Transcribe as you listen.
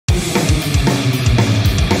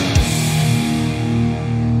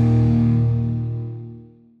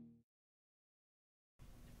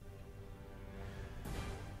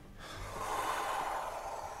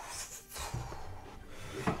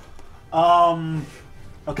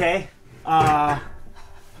Okay.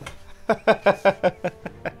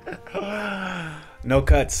 No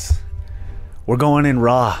cuts. We're going in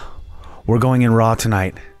raw. We're going in raw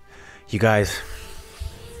tonight. You guys.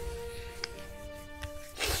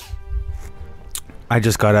 I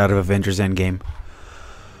just got out of Avengers Endgame.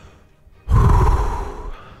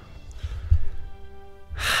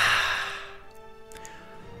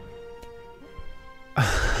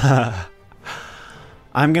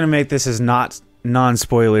 I'm gonna make this as not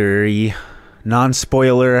non-spoiler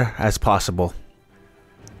as possible.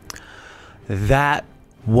 That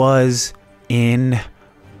was incredible.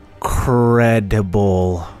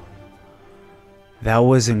 That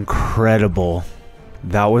was incredible.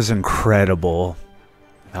 That was incredible.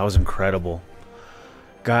 That was incredible.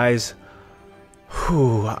 Guys,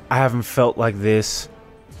 I haven't felt like this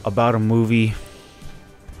about a movie.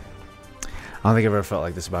 I don't think I've ever felt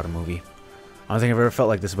like this about a movie. I don't think I've ever felt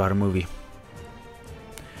like this about a movie.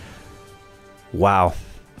 Wow.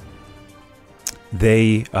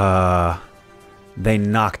 They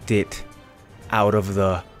knocked it out of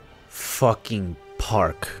the fucking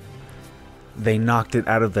park. They knocked it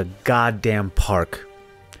out of the goddamn park.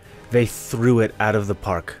 They threw it out of the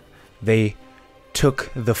park. They took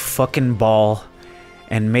the fucking ball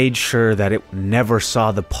and made sure that it never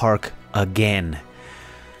saw the park again.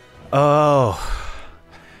 Oh.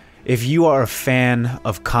 If you are a fan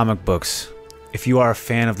of comic books, if you are a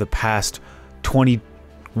fan of the past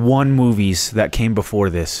 21 movies that came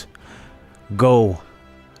before this, go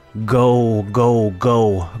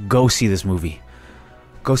see this movie.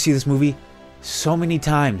 Go see this movie so many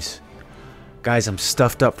times. Guys, I'm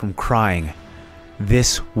stuffed up from crying.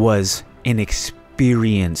 This was an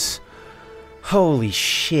experience. Holy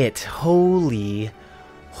shit. Holy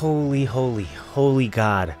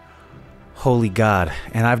God. Holy God.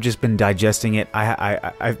 And I've just been digesting it.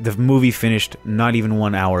 The movie finished not even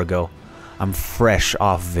 1 hour ago. I'm fresh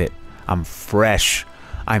off of it. I'm fresh.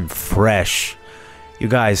 You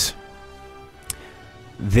guys,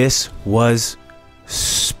 this was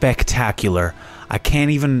spectacular. I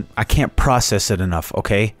can't process it enough,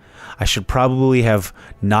 okay? I should probably have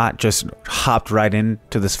not just hopped right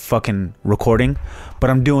into this fucking recording, but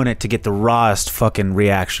I'm doing it to get the rawest fucking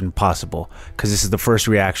reaction possible, because this is the first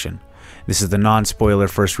reaction. This is the non-spoiler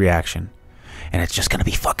first reaction. And it's just gonna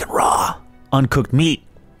be fucking raw. Uncooked meat.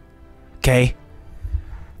 Okay?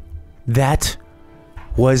 There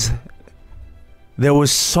was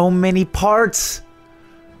so many parts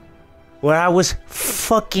where I was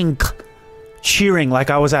fucking cheering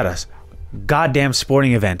like I was at a goddamn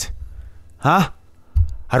sporting event. Huh?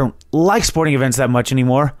 I don't like sporting events that much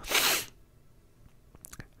anymore.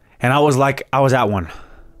 And I was at one.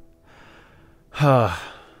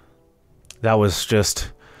 That was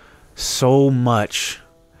just so much.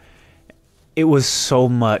 It was so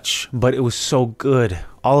much, but it was so good.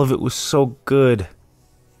 All of it was so good.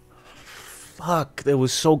 Fuck, it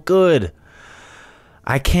was so good.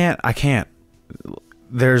 I can't.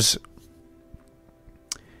 There's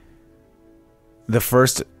the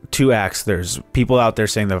first two acts. There's people out there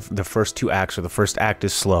saying the first two acts or the first act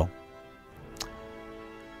is slow.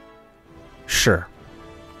 Sure.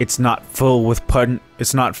 It's not filled with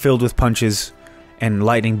punches and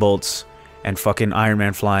lightning bolts and fucking Iron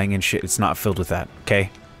Man flying and shit. It's not filled with that, okay?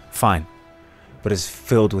 Fine. But it's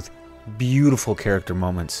filled with beautiful character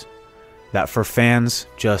moments that for fans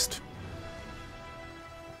just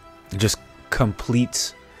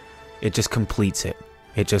completes it. It just completes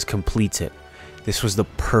it. This was the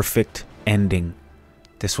perfect ending.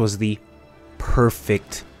 This was the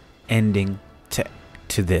perfect ending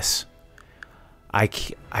to this. I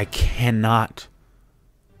cannot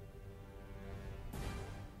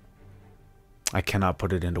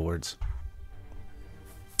put it into words.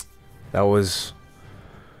 That was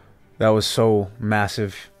so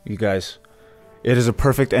massive, you guys. It is a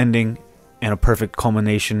perfect ending and a perfect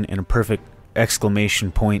culmination and a perfect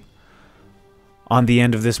exclamation point on the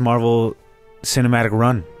end of this Marvel cinematic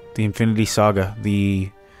run, the Infinity Saga,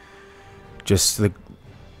 just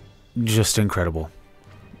incredible.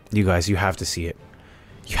 You guys, you have to see it.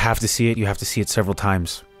 You have to see it. You have to see it several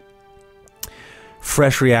times.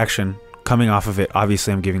 Fresh reaction coming off of it.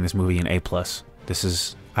 Obviously, I'm giving this movie an A+. This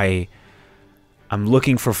is I'm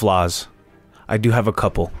looking for flaws. I do have a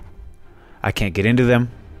couple. I can't get into them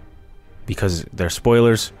because they're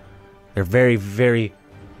spoilers. They're very, very,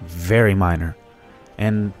 very minor.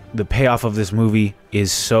 And the payoff of this movie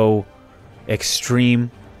is so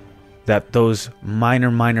extreme that those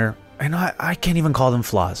minor, and I can't even call them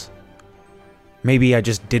flaws. Maybe I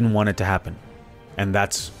just didn't want it to happen. And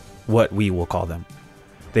that's what we will call them.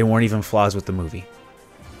 They weren't even flaws with the movie.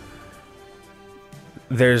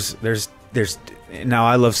 there's now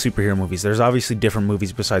I love superhero movies. There's obviously different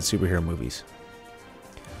movies besides superhero movies.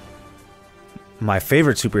 My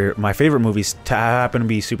favorite movies happen to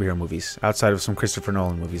be superhero movies. Outside of some Christopher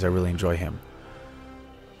Nolan movies, I really enjoy him.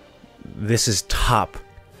 This is top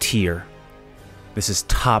tier. This is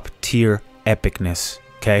top tier epicness,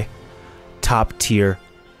 okay? Top tier,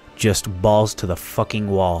 just balls to the fucking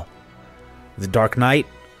wall. The Dark Knight,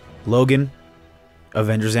 Logan,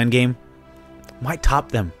 Avengers Endgame might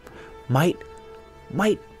top them. Might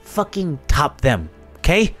fucking top them,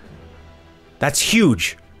 okay? That's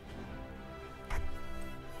huge.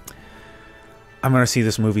 I'm gonna see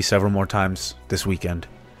this movie several more times this weekend.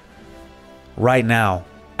 Right now,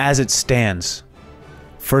 as it stands,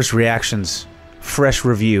 first reactions, fresh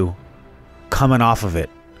review, coming off of it,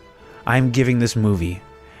 I'm giving this movie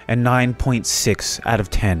a 9.6 out of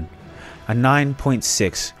 10. A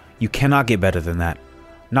 9.6. You cannot get better than that.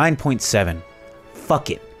 9.7. Fuck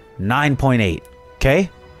it. 9.8. Okay?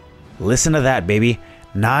 Listen to that, baby.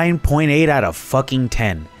 9.8 out of fucking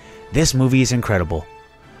 10. This movie is incredible.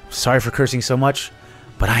 Sorry for cursing so much,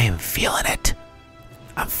 but I am feeling it.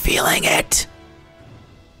 I'm feeling it.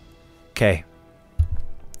 Okay.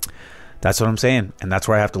 That's what I'm saying, and that's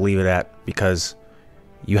where I have to leave it at, because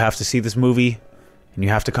you have to see this movie, and you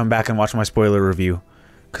have to come back and watch my spoiler review,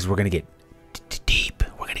 because we're going to get deep.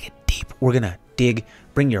 We're going to get deep. We're going to dig.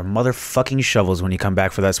 Bring your motherfucking shovels when you come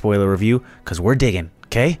back for that spoiler review, because we're digging,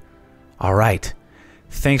 okay? All right.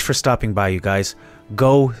 Thanks for stopping by, you guys.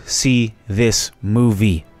 Go see this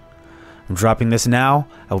movie. I'm dropping this now.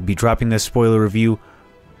 I will be dropping this spoiler review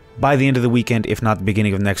by the end of the weekend, if not the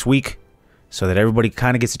beginning of next week, so that everybody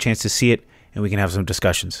kind of gets a chance to see it and we can have some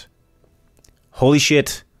discussions. Holy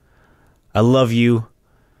shit. I love you.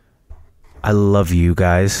 I love you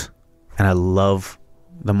guys. And I love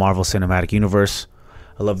the Marvel Cinematic Universe.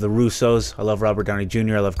 I love the Russos. I love Robert Downey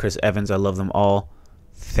Jr. I love Chris Evans. I love them all.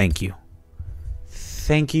 Thank you.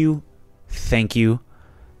 Thank you. Thank you.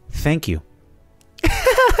 Thank you.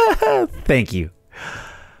 Thank you.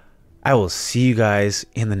 I will see you guys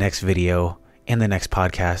in the next video, in the next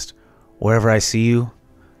podcast. Wherever I see you,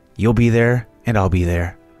 you'll be there and I'll be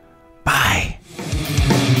there. Bye.